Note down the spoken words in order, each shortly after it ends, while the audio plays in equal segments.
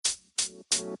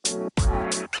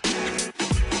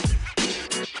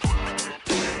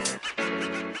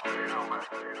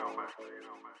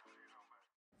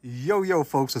Yo,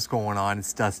 folks, what's going on?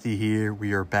 It's Dusty here.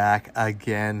 We are back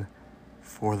again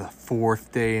for the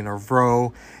fourth day in a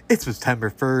row. It's September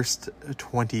 1st,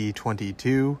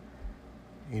 2022.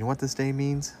 You know what this day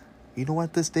means?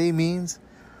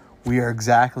 We are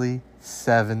exactly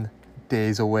 7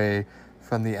 days away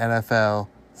from the NFL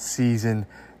season.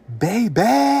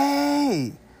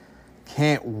 Baby!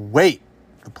 Can't wait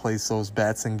to place those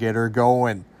bets and get her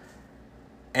going.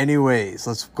 Anyways,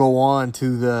 let's go on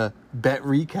to the bet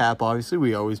recap. Obviously,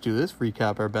 we always do this.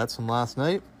 Recap our bets from last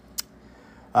night.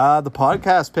 The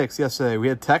podcast picks yesterday. We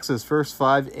had Texas first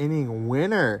 5-inning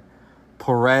winner.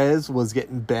 Perez was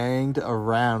getting banged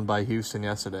around by Houston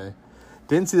yesterday.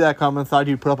 Didn't see that coming. Thought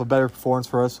he'd put up a better performance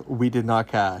for us. We did not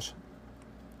cash.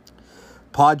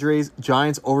 Padres,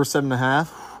 Giants over 7.5.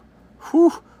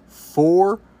 Whew.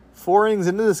 Four innings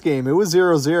into this game. It was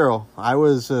 0-0. I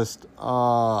was just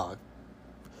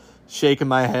shaking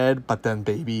my head, but then,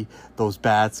 baby, those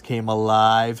bats came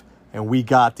alive, and we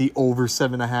got the over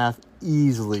 7.5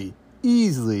 easily.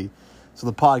 So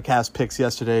the podcast picks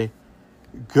yesterday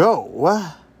go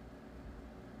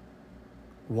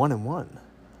 1-1.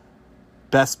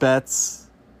 Best bets.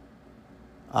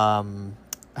 Had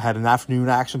an afternoon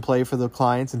action play for the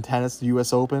clients in tennis, the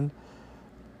U.S. Open.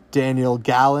 Daniel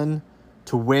Gallen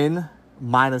to win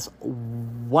minus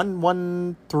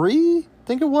 113, I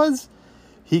think it was.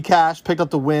 He cashed, picked up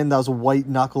the win. That was a white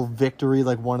knuckle victory,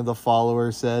 like one of the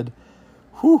followers said.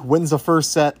 Wins the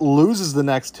first set, loses the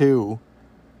next two,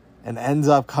 and ends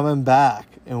up coming back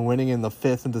and winning in the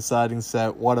fifth and deciding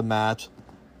set. What a match.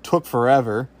 Took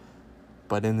forever,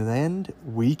 but in the end,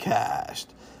 we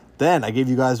cashed. Then I gave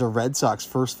you guys the Red Sox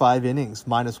first 5 innings,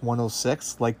 minus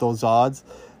 106, like those odds.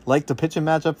 Like the pitching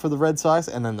matchup for the Red Sox,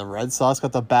 and then the Red Sox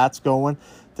got the bats going. I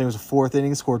think it was the fourth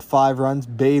inning, scored 5 runs,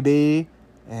 baby,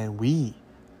 and we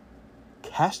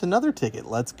cashed another ticket.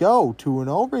 Let's go.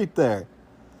 2-0 right there.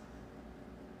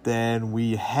 Then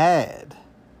we had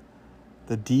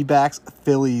the D-backs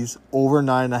Phillies over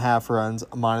 9.5 runs,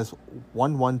 minus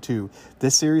 112.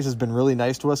 This series has been really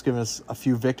nice to us, giving us a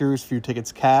few victories, a few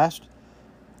tickets cashed.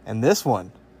 And this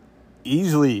one,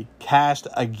 easily cashed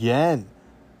again.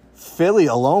 Philly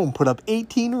alone put up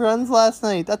 18 runs last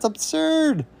night. That's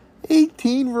absurd.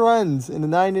 18 runs in a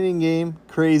 9-inning game.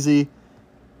 Crazy.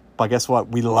 But guess what?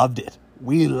 We loved it.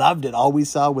 All we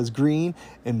saw was green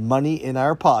and money in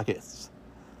our pockets.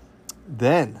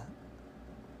 Then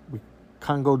we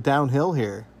kind of go downhill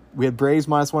here. We had Braves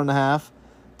minus 1.5.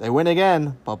 They win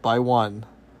again, but by 1.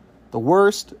 The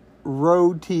worst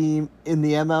road team in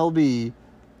the MLB,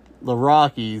 the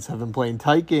Rockies, have been playing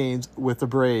tight games with the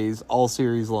Braves all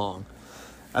series long.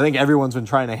 I think everyone's been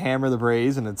trying to hammer the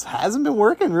Braves, and it hasn't been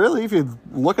working, really. If you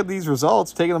look at these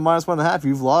results, taking the minus 1.5,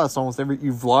 you've lost I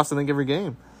think, every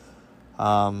game.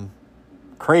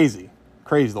 Crazy.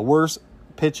 The worst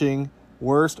pitching,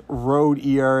 worst road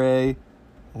ERA, and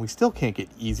we still can't get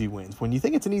easy wins. When you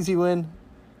think it's an easy win,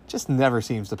 it just never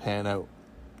seems to pan out.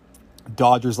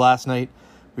 Dodgers last night,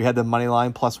 we had the money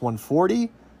line plus 140.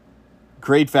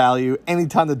 Great value.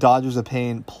 Anytime the Dodgers are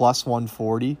paying plus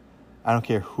 140, I don't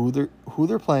care who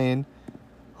they're playing,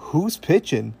 who's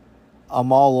pitching,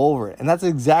 I'm all over it. And that's the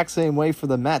exact same way for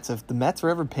the Mets. If the Mets are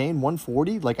ever paying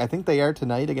 140, like I think they are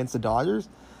tonight against the Dodgers,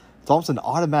 it's almost an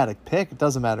automatic pick. It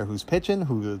doesn't matter who's pitching,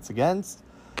 who it's against.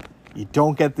 You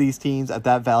don't get these teams at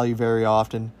that value very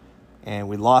often, and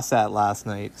we lost that last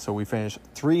night. So we finished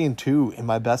 3-2 in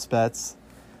my best bets,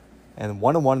 and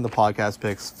 1-1 in the podcast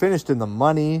picks. Finished in the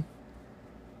money.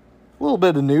 A little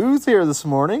bit of news here this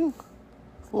morning.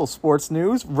 A little sports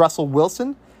news. Russell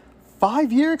Wilson,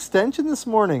 5-year extension this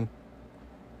morning.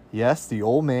 Yes, the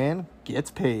old man gets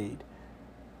paid.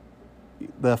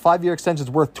 The 5-year extension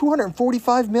is worth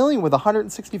 $245 million with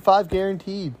 $165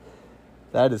 guaranteed.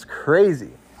 That is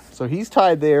crazy. So he's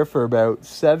tied there for about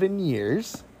 7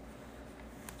 years.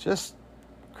 Just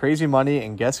crazy money.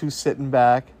 And guess who's sitting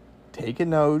back, taking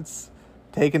notes,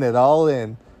 taking it all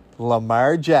in?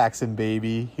 Lamar Jackson,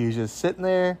 baby. He's just sitting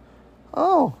there.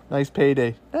 Oh, nice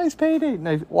payday. Nice.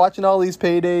 Watching all these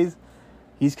paydays.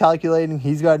 He's calculating.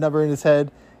 He's got a number in his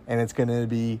head. And it's going to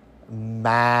be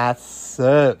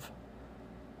massive.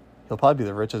 He'll probably be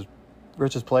the richest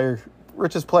player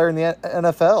in the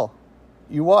NFL.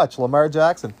 You watch. Lamar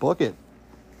Jackson. Book it.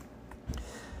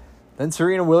 Then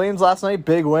Serena Williams last night.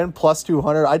 Big win. Plus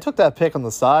 200. I took that pick on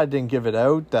the side. Didn't give it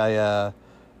out. I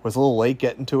was a little late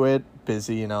getting to it.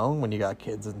 Busy, when you got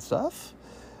kids and stuff.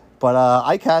 But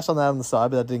I cashed on that on the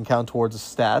side, but that didn't count towards the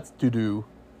stats.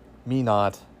 Me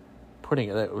not putting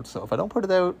it out. So if I don't put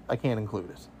it out, I can't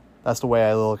include it. That's the way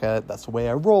I look at it. That's the way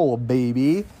I roll,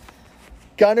 baby.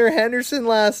 Gunnar Henderson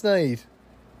last night.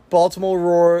 Baltimore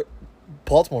Royals.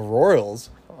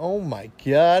 Oh my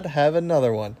God, have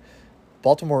another one.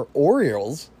 Baltimore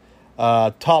Orioles.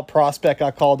 Top prospect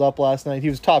got called up last night. He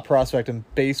was top prospect in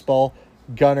baseball.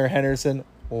 Gunnar Henderson.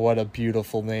 What a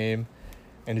beautiful name.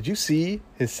 And did you see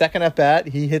his second at bat?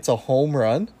 He hits a home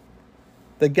run.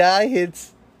 The guy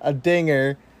hits a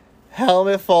dinger,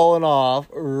 helmet falling off,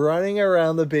 running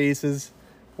around the bases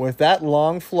with that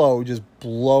long flow just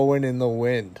blowing in the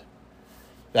wind.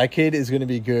 That kid is going to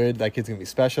be good. That kid's going to be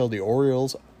special. The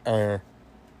Orioles are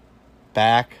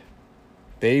back.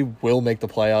 They will make the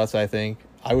playoffs, I think.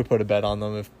 I would put a bet on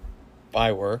them if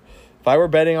I were. If I were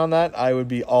betting on that, I would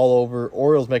be all over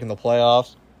Orioles making the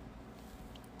playoffs.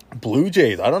 Blue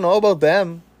Jays, I don't know about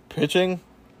them. Pitching,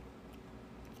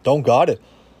 don't got it.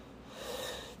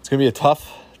 It's going to be a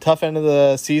tough end of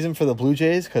the season for the Blue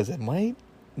Jays because it might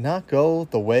not go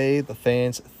the way the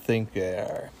fans think they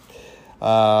are.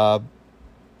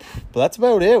 But that's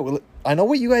about it. I know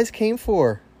what you guys came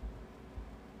for.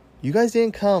 You guys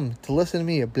didn't come to listen to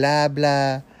me blah,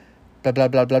 blah, blah, blah,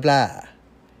 blah, blah, blah.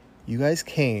 You guys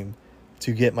came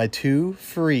to get my 2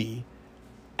 free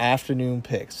afternoon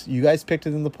picks. You guys picked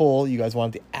it in the poll. You guys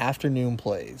wanted the afternoon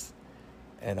plays.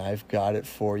 And I've got it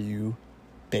for you,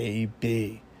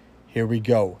 baby. Here we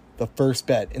go. The first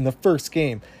bet. In the first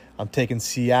game, I'm taking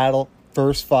Seattle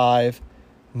first 5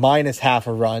 minus half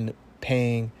a run,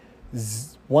 paying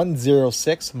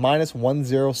 106 minus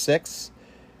 106.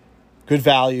 Good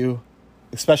value,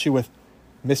 especially with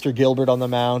Mr. Gilbert on the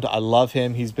mound. I love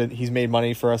him. He's made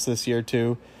money for us this year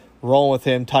too. Rolling with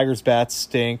him. Tigers bats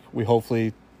stink. We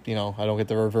hopefully, I don't get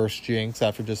the reverse jinx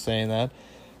after just saying that.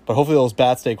 But hopefully those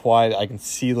bats stay quiet. I can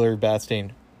see their bats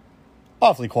staying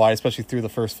awfully quiet, especially through the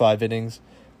first 5 innings.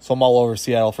 So I'm all over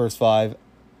Seattle first 5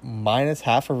 minus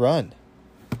half a run.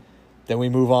 Then we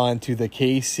move on to the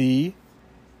KC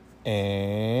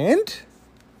and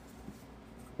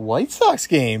White Sox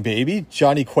game, baby.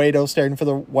 Johnny Cueto starting for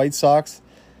the White Sox.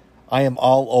 I am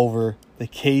all over the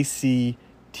KC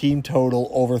team total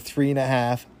over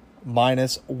 3.5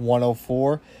 minus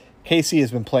 104. KC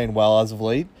has been playing well as of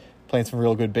late, playing some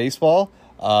real good baseball.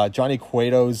 Johnny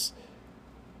Cueto's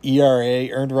ERA,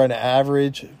 earned run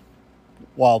average,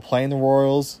 while playing the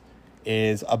Royals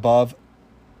is above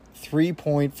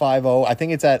 3.50. I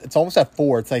think it's almost at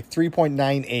 4. It's like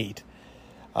 3.98.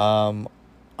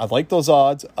 I like those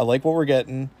odds. I like what we're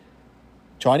getting.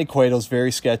 Johnny Cueto's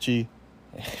very sketchy.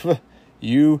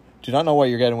 You do not know what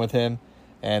you're getting with him.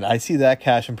 And I see that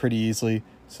cashing pretty easily.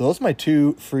 So those are my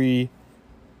 2 free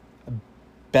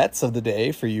bets of the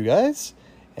day for you guys.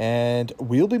 And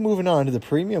we'll be moving on to the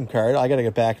premium card. I got to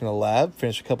get back in the lab,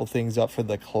 finish a couple things up for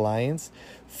the clients.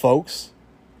 Folks,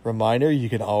 reminder, you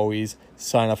can always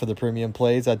sign up for the premium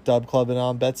plays at Dub Club and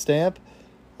on BetStamp.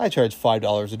 I charge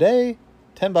 $5 a day,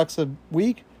 $10 a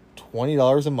week,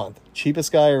 $20 a month.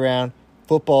 Cheapest guy around.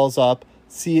 Football's up.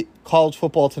 See college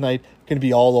football tonight. Going to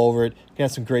be all over it. Going to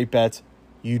have some great bets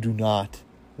you do not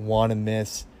want to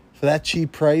miss. For that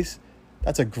cheap price,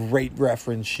 that's a great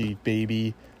reference sheet,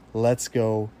 baby. Let's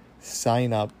go.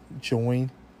 Sign up.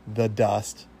 Join the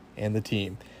dust and the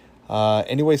team.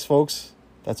 Anyways, folks,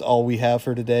 that's all we have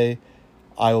for today.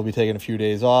 I will be taking a few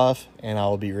days off, and I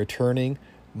will be returning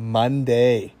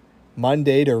Monday to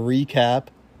recap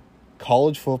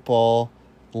college football,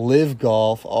 live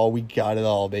golf. Oh, we got it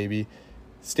all, baby.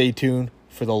 Stay tuned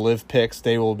for the live picks.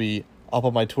 They will be up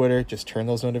on my Twitter. Just turn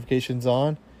those notifications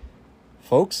on.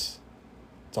 Folks,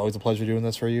 it's always a pleasure doing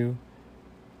this for you.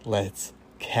 Let's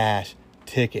cash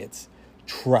tickets.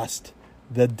 Trust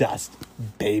the dust,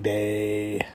 baby.